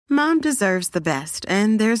Mom deserves the best,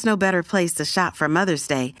 and there's no better place to shop for Mother's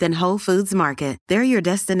Day than Whole Foods Market. They're your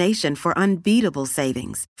destination for unbeatable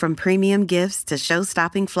savings, from premium gifts to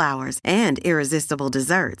show-stopping flowers and irresistible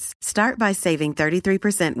desserts. Start by saving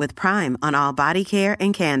 33% with Prime on all body care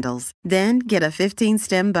and candles. Then get a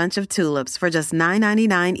 15-stem bunch of tulips for just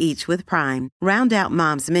 $9.99 each with Prime. Round out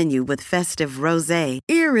Mom's menu with festive rosé,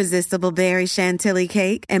 irresistible berry chantilly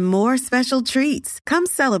cake, and more special treats. Come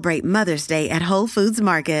celebrate Mother's Day at Whole Foods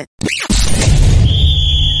Market.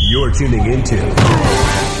 You're tuning into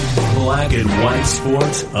Black and White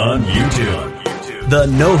Sports on YouTube. The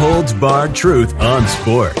no-holds-barred truth on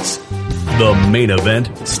sports. The main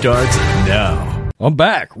event starts now. I'm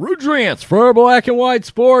back. Rudrance for Black and White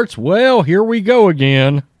Sports. Well, here we go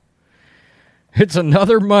again. It's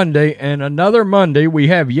another Monday, and another Monday we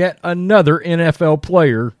have yet another NFL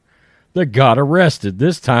player that got arrested.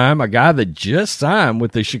 This time, a guy that just signed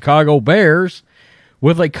with the Chicago Bears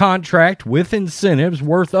with a contract with incentives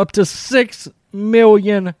worth up to $6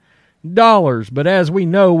 million. But as we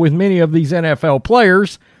know with many of these NFL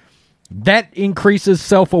players, that increases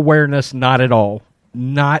self-awareness not at all.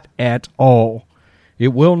 Not at all. It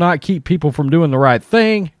will not keep people from doing the right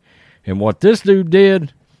thing. And what this dude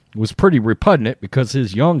did was pretty repugnant because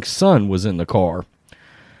his young son was in the car.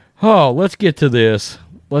 Oh, let's get to this.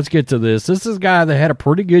 This is a guy that had a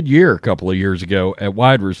pretty good year a couple of years ago at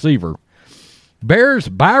wide receiver. Bears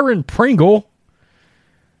Byron Pringle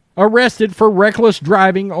arrested for reckless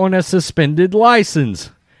driving on a suspended license.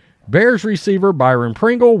 Bears receiver Byron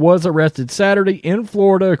Pringle was arrested Saturday in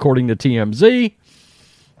Florida, according to TMZ.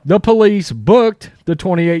 The police booked the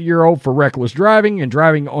 28-year-old for reckless driving and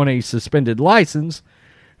driving on a suspended license.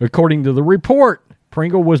 According to the report,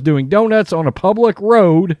 Pringle was doing donuts on a public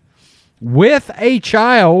road with a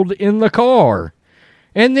child in the car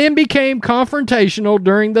and then became confrontational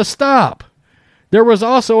during the stop. There was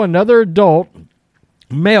also another adult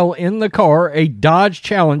male in the car, a Dodge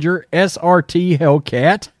Challenger SRT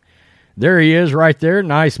Hellcat. There he is right there.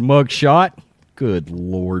 Nice mug shot. Good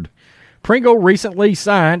Lord. Pringle recently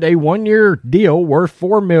signed a one-year deal worth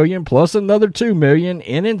 $4 million plus another $2 million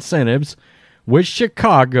in incentives with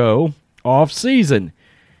Chicago off-season.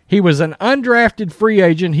 He was an undrafted free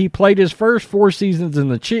agent. He played his first 4 seasons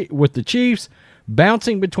with the Chiefs,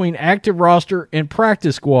 bouncing between active roster and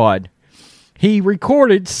practice squad. He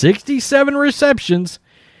recorded 67 receptions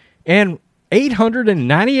and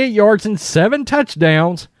 898 yards and 7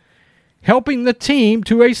 touchdowns, helping the team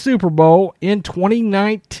to a Super Bowl in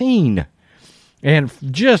 2019. And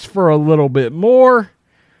just for a little bit more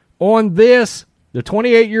on this, the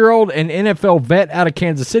 28-year-old and NFL vet out of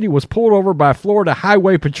Kansas City was pulled over by Florida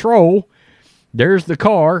Highway Patrol. There's the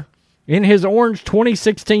car in his orange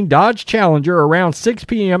 2016 Dodge Challenger around 6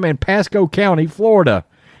 p.m. in Pasco County, Florida.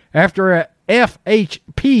 After a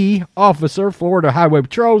FHP officer, Florida Highway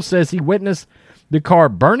Patrol, says he witnessed the car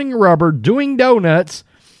burning rubber, doing donuts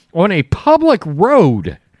on a public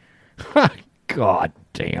road. God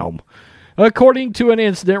damn. According to an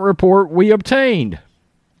incident report we obtained.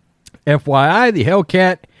 FYI, the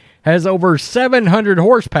Hellcat has over 700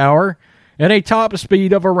 horsepower and a top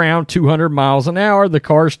speed of around 200 miles an hour. The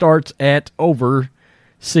car starts at over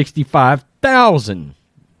 $65,000.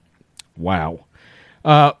 Wow.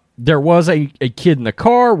 There was a kid in the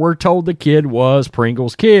car. We're told the kid was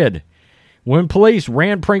Pringle's kid. When police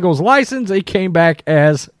ran Pringle's license, it came back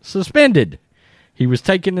as suspended. He was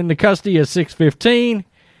taken into custody at 6:15.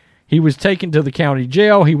 He was taken to the county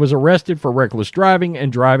jail. He was arrested for reckless driving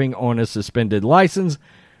and driving on a suspended license.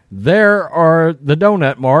 There are the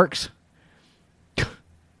donut marks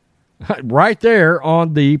right there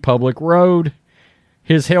on the public road.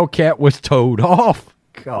 His Hellcat was towed off.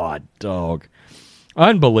 God, dog.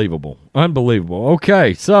 Unbelievable.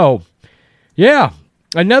 Okay, so, yeah,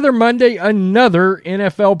 another Monday, another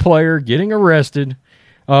NFL player getting arrested.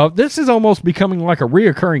 This is almost becoming like a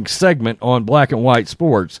reoccurring segment on Black and White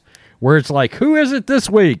Sports, where it's like, who is it this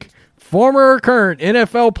week? Former or current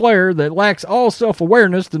NFL player that lacks all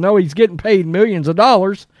self-awareness to know he's getting paid millions of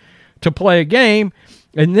dollars to play a game.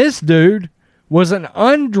 And this dude was an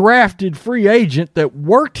undrafted free agent that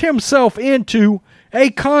worked himself into a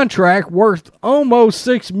contract worth almost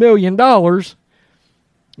 $6 million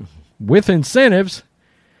with incentives.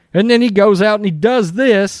 And then he goes out and he does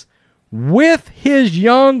this with his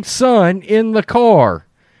young son in the car.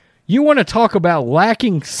 You want to talk about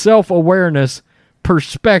lacking self-awareness,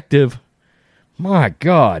 perspective. My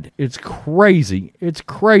God, it's crazy. It's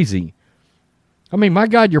crazy. I mean, my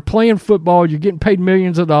God, you're playing football. You're getting paid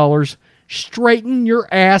millions of dollars. Straighten your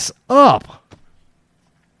ass up.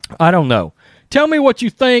 I don't know. Tell me what you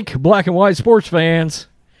think, Black and White Sports fans.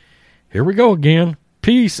 Here we go again.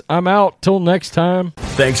 Peace. I'm out. Till next time.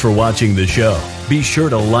 Thanks for watching the show. Be sure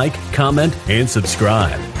to like, comment, and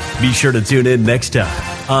subscribe. Be sure to tune in next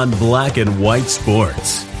time on Black and White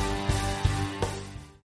Sports.